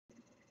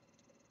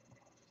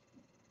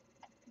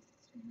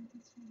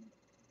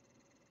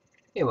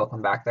Hey,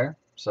 welcome back there.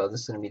 So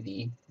this is going to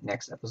be the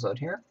next episode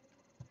here.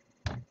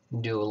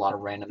 We do a lot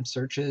of random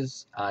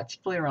searches,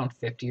 typically around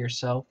 50 or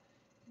so,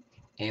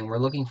 and we're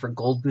looking for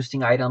gold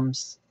boosting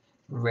items,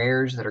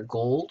 rares that are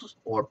gold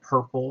or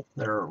purple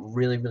that are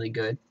really, really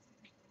good.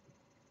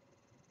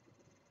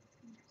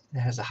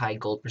 That has a high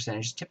gold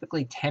percentage,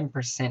 typically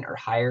 10% or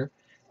higher.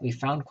 We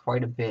found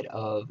quite a bit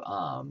of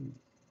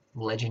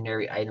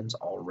legendary items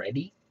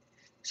already,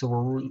 so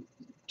we're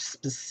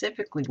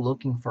specifically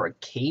looking for a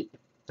cape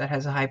that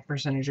has a high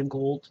percentage of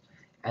gold,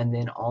 and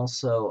then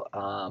also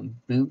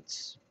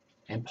boots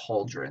and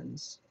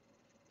pauldrons.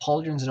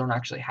 Pauldrons don't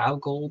actually have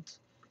gold.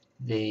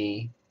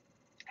 They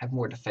have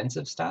more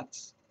defensive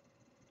stats.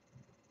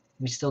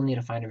 We still need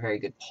to find a very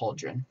good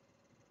pauldron.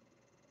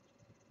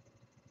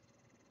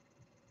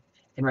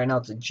 And right now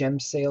it's a gem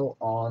sale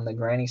on the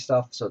granny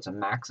stuff, so it's a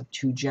max of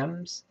 2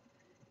 gems,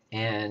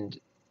 and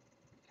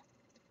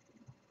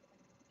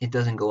it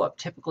doesn't go up.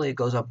 Typically it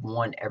goes up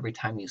 1 every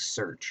time you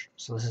search,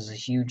 so this is a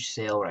huge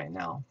sale right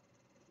now.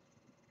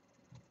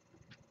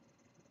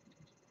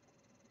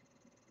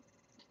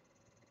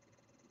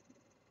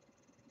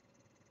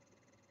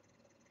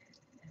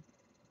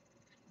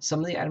 Some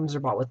of the items are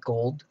bought with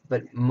gold,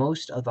 but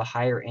most of the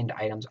higher end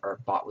items are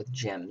bought with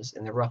gems,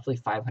 and they're roughly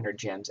 500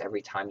 gems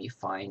every time you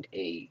find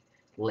a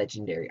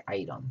legendary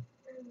item.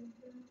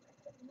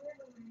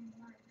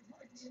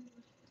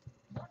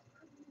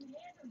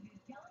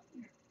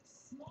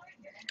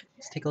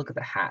 Let's take a look at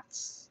the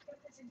hats.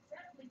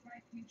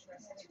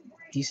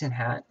 Decent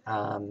hat,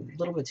 a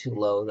little bit too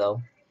low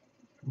though.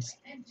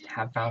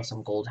 Have found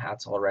some gold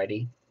hats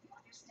already.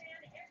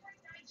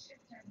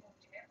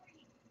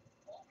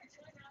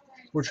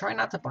 We're trying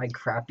not to buy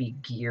crappy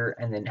gear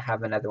and then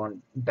have another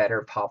one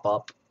better pop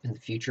up in the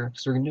future.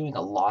 So we're doing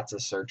lots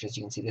of searches.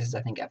 You can see this is,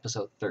 I think,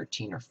 episode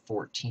 13 or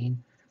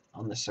 14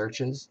 on the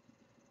searches.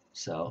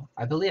 So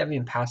I believe I've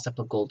even passed up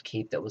a gold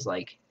cape that was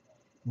like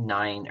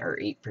 9 or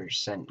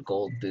 8%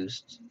 gold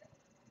boost,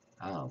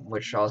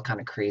 which I was kind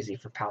of crazy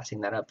for passing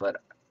that up,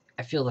 but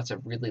I feel that's a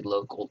really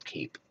low gold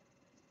cape.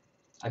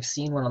 I've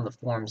seen one on the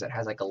forums that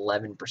has like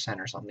 11%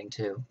 or something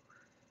too.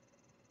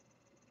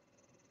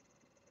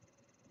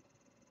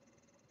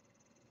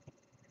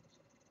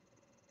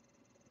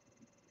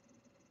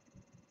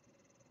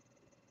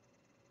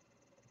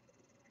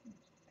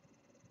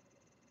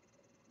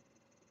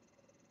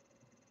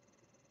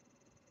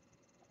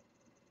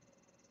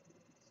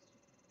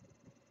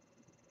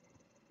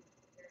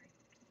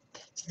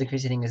 So the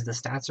crazy thing is the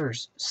stats are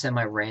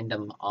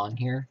semi-random on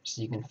here,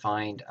 so you can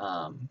find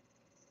a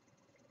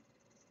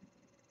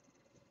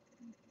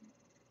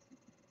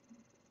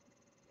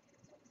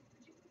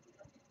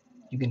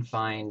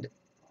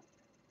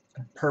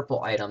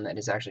purple item that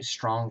is actually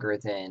stronger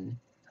than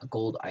a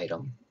gold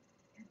item.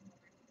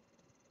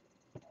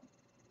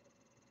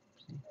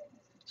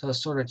 So I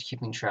was sort of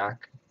keeping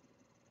track.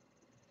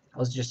 I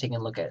was just taking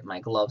a look at my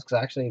gloves because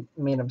I actually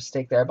made a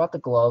mistake there. I bought the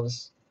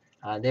gloves.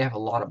 They have a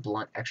lot of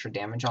blunt extra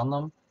damage on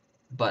them,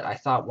 but I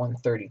thought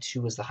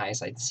 132 was the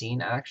highest I'd seen.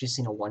 I'd actually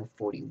seen a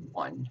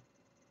 141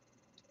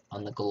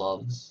 on the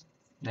gloves.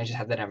 And I just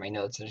had that in my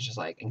notes, and it's just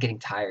like, I'm getting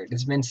tired.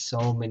 There's been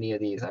so many of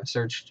these. I've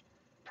searched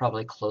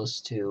probably close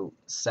to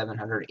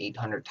 700,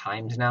 800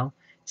 times now.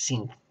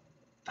 Seen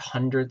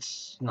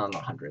hundreds, no,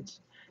 not hundreds,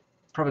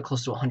 probably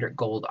close to 100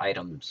 gold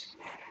items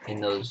in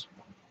those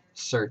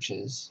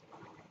searches.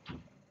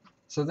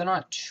 So they're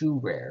not too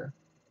rare.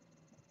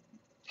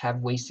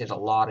 Have wasted a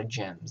lot of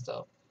gems,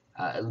 though.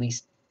 At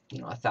least,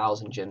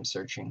 1,000 gems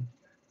searching.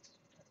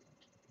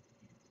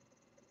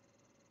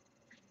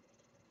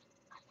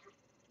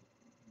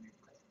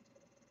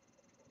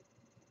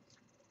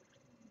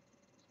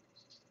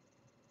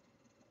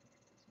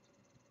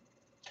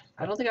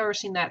 I don't think I've ever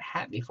seen that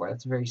hat before.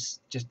 That's a very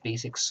just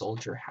basic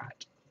soldier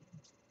hat.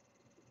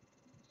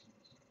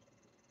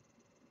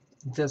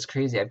 That's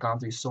crazy. I've gone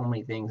through so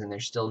many things, and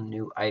there's still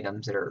new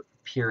items that are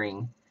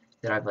appearing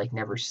that I've like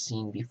never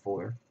seen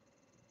before.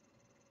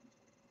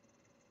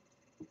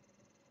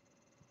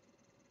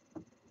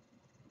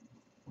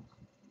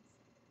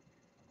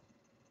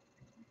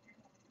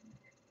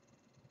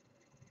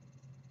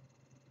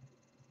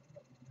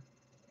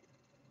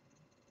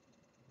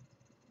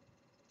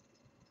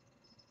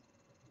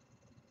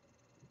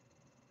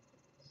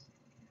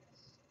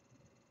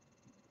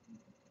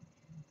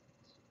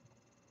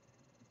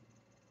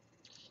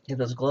 Yeah,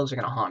 those gloves are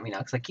gonna haunt me now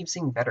because I keep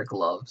seeing better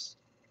gloves.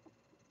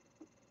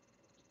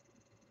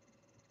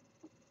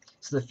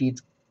 So the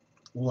feed's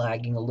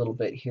lagging a little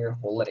bit here.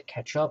 We'll let it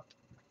catch up.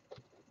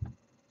 I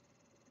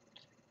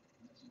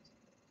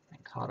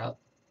caught up.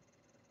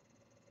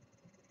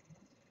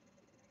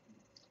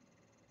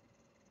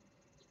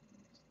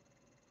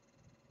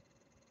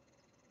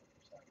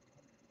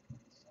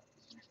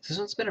 So this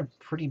one's been a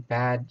pretty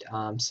bad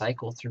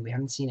cycle through. We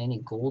haven't seen any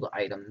gold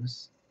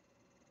items.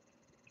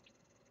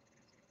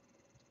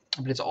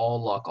 But it's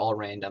all luck, all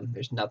random.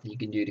 There's nothing you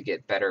can do to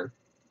get better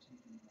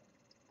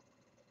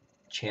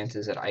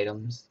chances at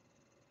items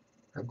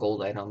or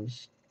gold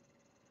items.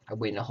 I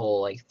waited a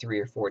whole like 3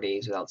 or 4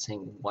 days without seeing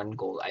one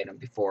gold item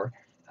before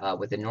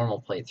with a normal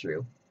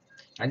playthrough.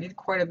 I did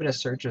quite a bit of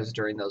searches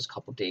during those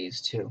couple days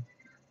too.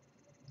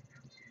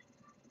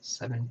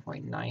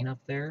 7.9 up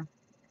there.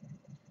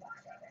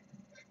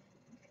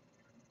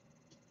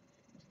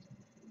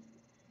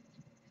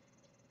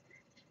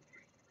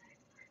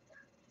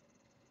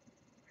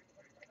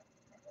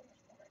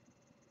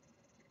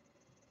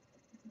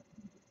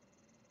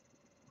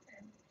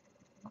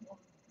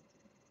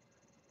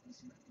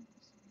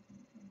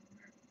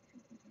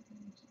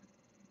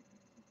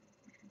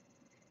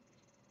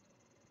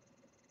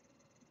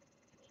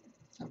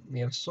 So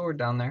we have a sword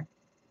down there.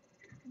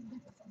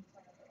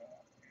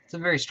 It's a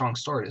very strong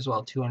sword as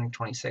well,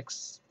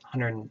 226,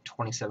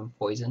 127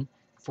 poison.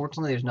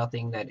 Fortunately, there's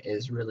nothing that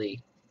is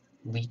really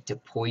weak to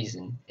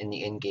poison in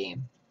the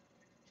in-game.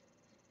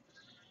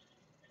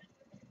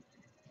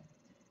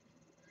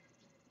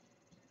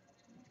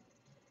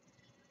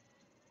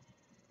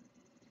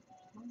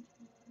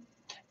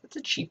 It's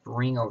a cheap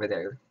ring over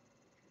there,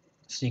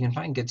 so you can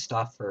find good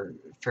stuff for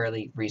a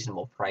fairly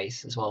reasonable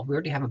price as well. We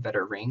already have a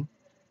better ring,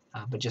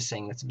 but just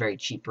saying that's a very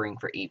cheap ring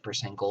for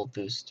 8% gold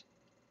boost.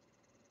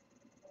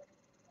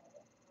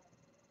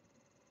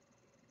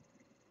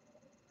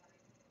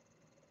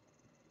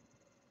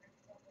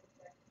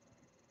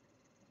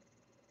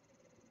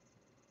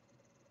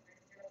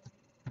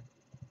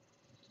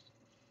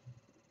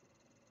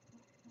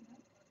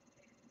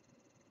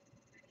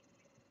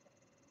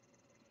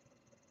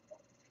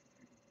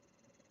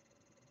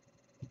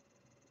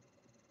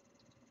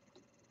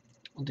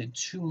 We'll do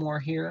 2 more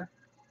here,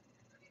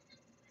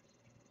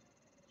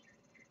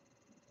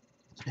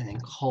 and then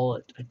call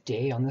it a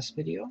day on this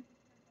video.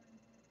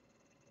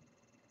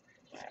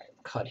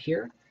 Cut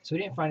here. So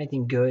we didn't find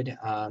anything good.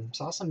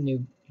 Saw some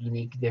new,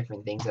 unique,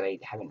 different things that I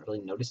haven't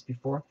really noticed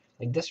before.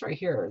 Like this right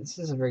here. This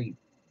is a very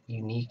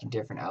unique and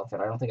different outfit.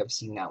 I don't think I've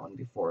seen that one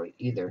before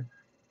either.